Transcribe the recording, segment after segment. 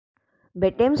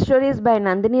Bedtime Stories by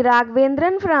Nandini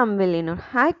Raghavendran from Villinur.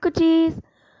 Hi కుచీస్.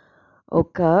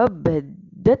 ఒక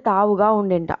పెద్ద తావుగా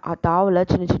ఉండేంట. ఆ తావులో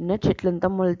చిన్న చిన్న చెట్లంతా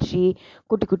మొలిచి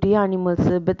కుటి కుటి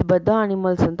యానిమల్స్ పెద్ద పెద్ద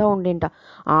యానిమల్స్ అంతా ఉండేంట.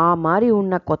 ఆ మారి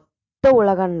ఉన్న కొత్త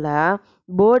ఉలగండ్ల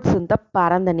బర్డ్స్ అంతా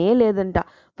పరందనే లేదంట.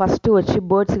 ఫస్ట్ వచ్చి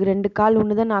బర్డ్స్కి 2 కాళ్ళు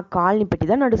ఉన్నదని ఆ కాళ్ళని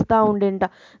పెట్టిదా నడుస్తూ ఉండేంట.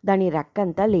 దాని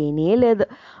రెక్కంతా లేనే లేదు.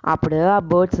 అప్పుడు ఆ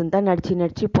బర్డ్స్ అంతా నడిచి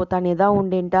నడిచి పోతానేదా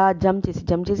ఉండేంట.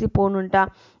 జంప్ చేసి పోనుంట.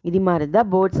 ఇది మారిదా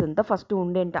బర్డ్స్ అంతా ఫస్ట్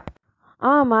ఉండేంట.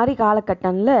 ఆ மாரி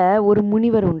காலகட்டம்ல ஒரு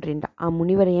முனிவர் உண்டுరింట. ఆ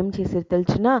మునివర్ ఏం చేసేది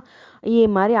తెలుసునా, ఈ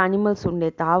మారి అనిమల్స్ ఉండే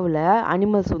తావుల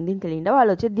అనిమల్స్ ఉందని తెలియంట.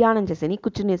 వాళ్ళు వచ్చి ధ్యానం చేసేని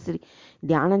కూర్చునేసిరి.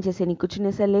 ధ్యానం చేసేని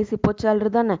కూర్చునేసి లేసి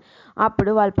పొచ్చాలరు దాన్ని.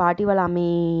 అప్పుడు వాళ్ళ పాటి వాళ్ళు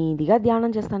అమేదిగా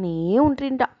ధ్యానం చేస్తానే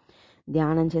ఉంట్రింట.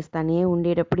 ధ్యానం చేస్తానే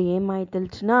ఉండేటప్పుడు ఏమాయి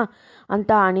తెలుసునా,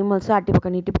 అంతా అనిమల్స్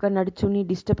అటుపక్కన ఇటుపక్కన నడుచుని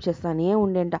డిస్టర్బ్ చేస్తానే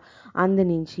ఉండేంట. అందు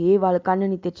నుంచి వాళ్ళు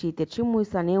కన్నుని తెచ్చి తెచ్చి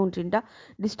మూస్తానే ఉంట్రింట.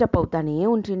 డిస్టర్బ్ అవుతానే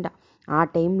ఉంట్రింట. ఆ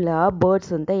టైంలో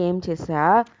బర్డ్స్ అంతా ఏం చేసా,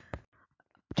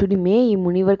 చుడిమే ఈ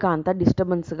మునివర్కి అంతా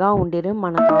డిస్టర్బెన్స్గా ఉండేరు.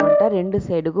 మనకు అంట 2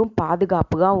 సైడుకు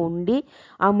పాదుగాపుగా ఉండి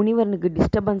ఆ మునివర్నికి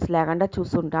డిస్టర్బెన్స్ లేకుండా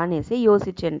చూసుంటా అనేసి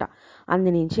యోసించంట.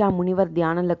 అందునుంచి ఆ మునివర్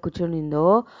ధ్యానంలో కూర్చొనిందో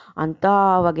అంతా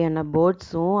వగైన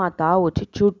బర్డ్స్ ఆ తావు వచ్చి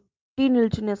చుట్టి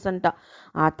నిల్చునేసంట.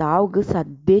 ఆ తావుకు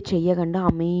సద్దే చెయ్యకుండా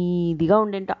అమేదిగా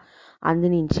ఉండేంట.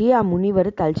 అందునుంచి ఆ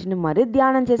మునివరు తలిచిన మరి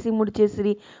ధ్యానం చేసి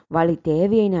ముడిచేసిరి. వాళ్ళకి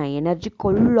తేవైన ఎనర్జీ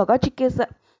కొల్లగా చిక్కేసా.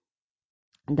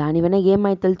 దాని వెన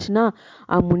ఏమై తెలిసినా,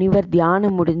 ఆ మునివర్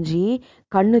ధ్యానం ముడించి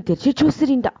కన్ను తెరిచి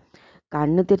చూసిరింట.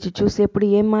 కన్ను తెరిచి చూసేప్పుడు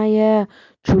ఏమాయ,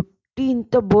 చుట్టి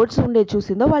ఇంత బర్డ్స్ ఉండే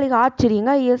చూసిందో వాళ్ళకి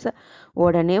ఆశ్చర్యంగా అయ్యేసా.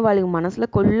 ఉడనే వాళ్ళకి మనసులో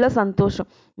కొల్ల సంతోషం.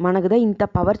 మనకుదా ఇంత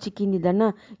పవర్ చిక్కిందిదన్నా,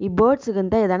 ఈ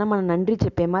బర్డ్స్కంతా ఏదైనా మన నండ్రి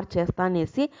చెప్పే మరి చేస్తా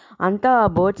అనేసి అంతా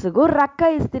బర్డ్స్కు రక్క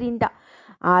ఇస్తిరింట.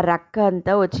 ఆ రక్క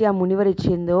అంతా వచ్చి ఆ మునివర్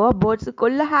ఇచ్చిందో బర్డ్స్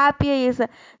కొల్ల హ్యాపీ అయ్యేసా.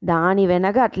 దాని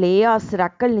వెనక అట్లే ఆ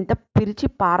రక్కల్నింత పిరిచి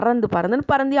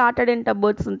పరంది ఆటాడేంట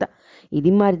బర్డ్స్ అంతా.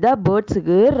 ఇది మరిదా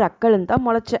బర్డ్స్కి రక్కలంతా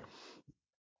మొలచ.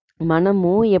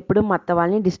 మనము ఎప్పుడు మత్త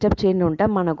వాళ్ళని డిస్టర్బ్ చేయను ఉంటా,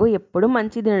 మనకు ఎప్పుడు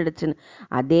మంచిది నడుచును.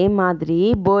 అదే మాదిరి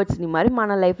బర్డ్స్ని మరి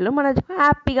మన లైఫ్లో మనం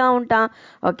హ్యాపీగా ఉంటాం.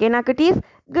 ఓకే నా కుటీస్,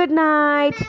 గుడ్ నైట్.